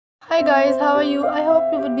Hi guys, how are you? I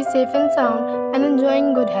hope you would be safe and sound and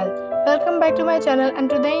enjoying good health. Welcome back to my channel, and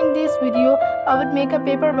today in this video I would make a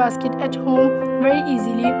paper basket at home very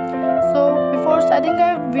easily. So before starting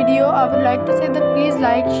our video, I would like to say that please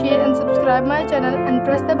like, share and subscribe my channel and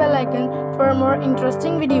press the bell icon for more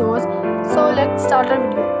interesting videos. So let's start our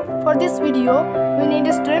video. For this video, we need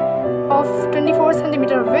a strip of 24 cm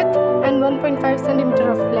width and 1.5 cm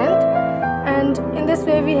of length, and in this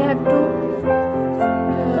way we have to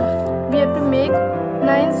make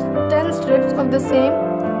 9-10 strips of the same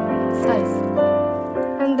size,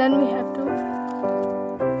 and then we have to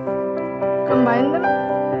combine them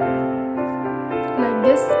like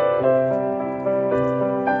this.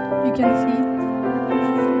 You can see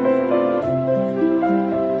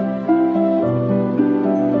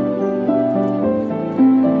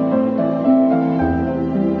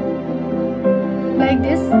like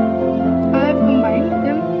this. I have combined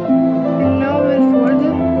them, and now we will fold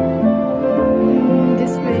them in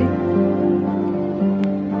this way.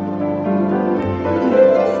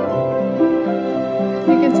 Like this.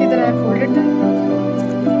 You can see that I have folded them.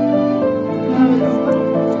 Now we will open.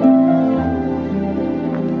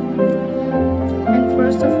 And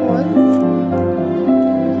first of all,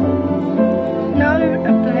 now we will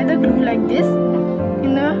apply the glue like this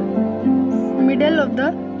in the middle of the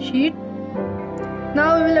sheet. Now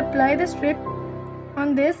we will apply the strip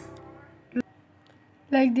on this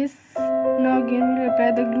like this. Now again we will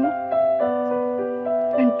apply the glue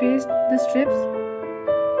and paste the strips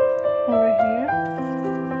over here.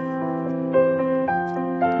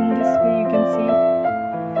 In this way you can see.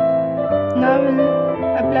 Now we will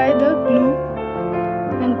apply the glue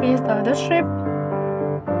and paste the other strip.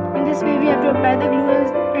 In this way we have to apply the glue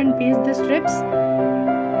and paste the strips.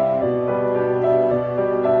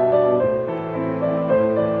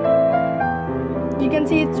 You can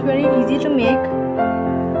see it's very easy to make.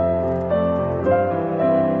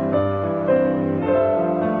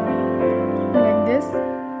 Like this.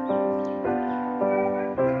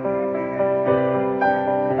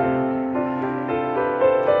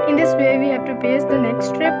 In this way we have to paste the next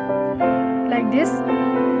strip like this.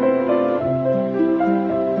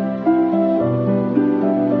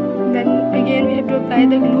 Then again we have to apply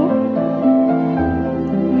the glue.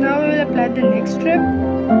 Now we will apply the next strip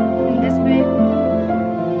in this way.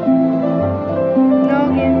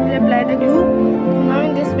 Apply the glue. Now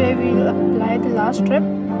in this way we will apply the last strip.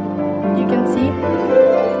 You can see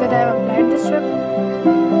that I have applied the strip.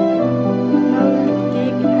 Now we will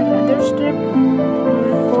take another strip and we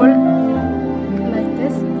will fold like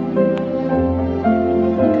this.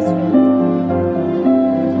 In this way.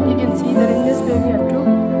 You can see that in this way we have to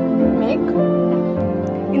make.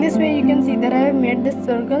 In this way you can see that I have made this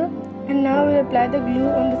circle, and now we will apply the glue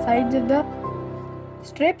on the sides of the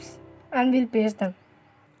strips and we will paste them.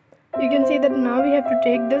 You can see that now we have to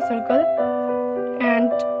take the circle, and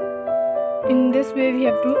in this way we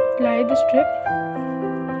have to apply the strip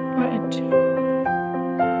on it.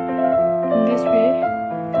 In this way,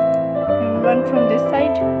 and one from this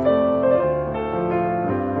side.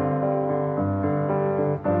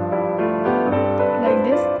 Like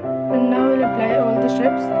this. And now we'll apply all the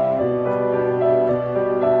strips.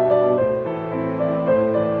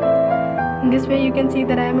 In this way you can see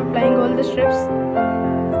that I am applying all the strips,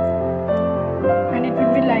 and it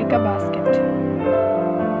would be like a basket.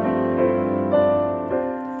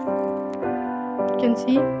 You can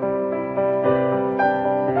see.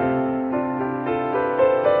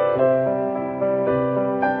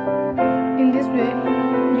 In this way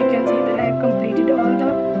you can see that I have completed all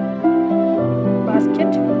the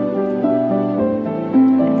basket. It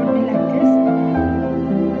would be like this.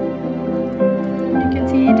 You can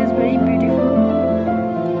see it is very beautiful.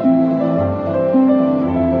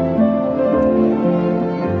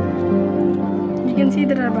 You can see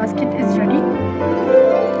that our basket is ready.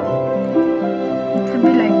 It would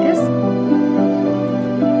be like this.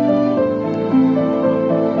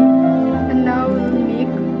 And now we will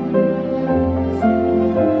make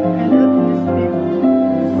handle in this way.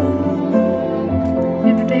 You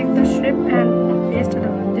have to take the strip and paste it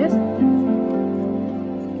on this.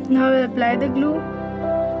 Now we'll apply the glue.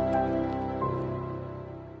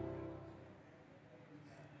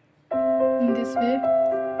 In this way.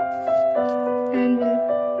 And we'll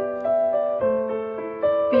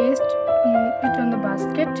paste it on the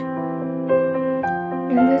basket.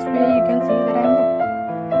 In this way you can see that I am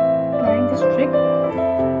applying the strip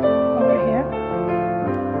over here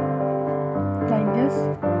like this,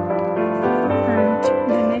 and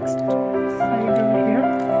the next side over here.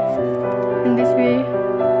 In this way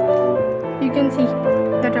you can see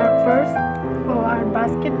that our purse or our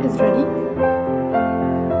basket is ready.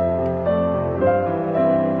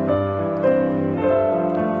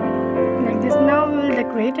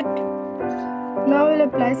 will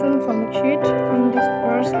apply some foam sheet on this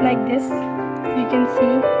purse like this. You can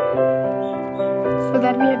see. So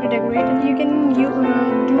that we have to decorate it. You can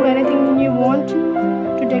do anything you want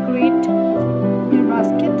to decorate your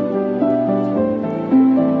basket.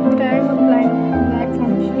 But I am applying black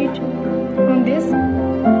foam sheet on this.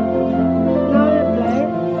 Now I'll apply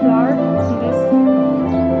flour on this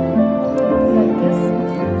like this.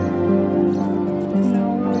 Now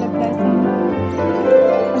I'll apply some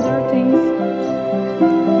other things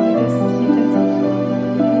on this. You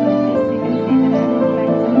can see that I'm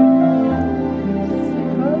applying some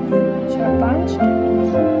circles which are punched and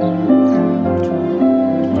to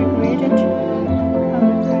decorate it.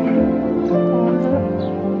 I'll apply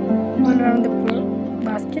all around the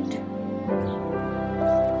basket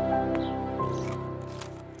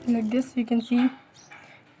like this. You can see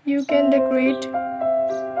you can decorate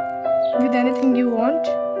with anything you want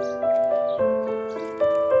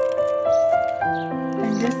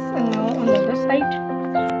like this. And now on the other side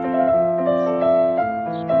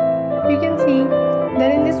you can see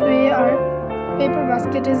that in this way our paper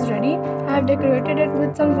basket is ready. I have decorated it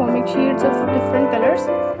with some foaming sheets of different colors,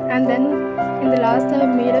 and then in the last I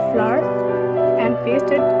have made a flower and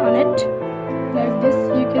pasted on it like this.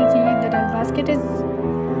 You can see that our basket is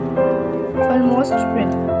almost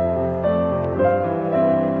ready.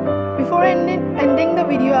 Before ending the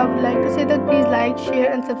video, I would like to say that please like,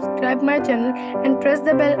 share and subscribe my channel and press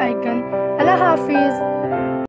the bell icon. Allah Hafiz.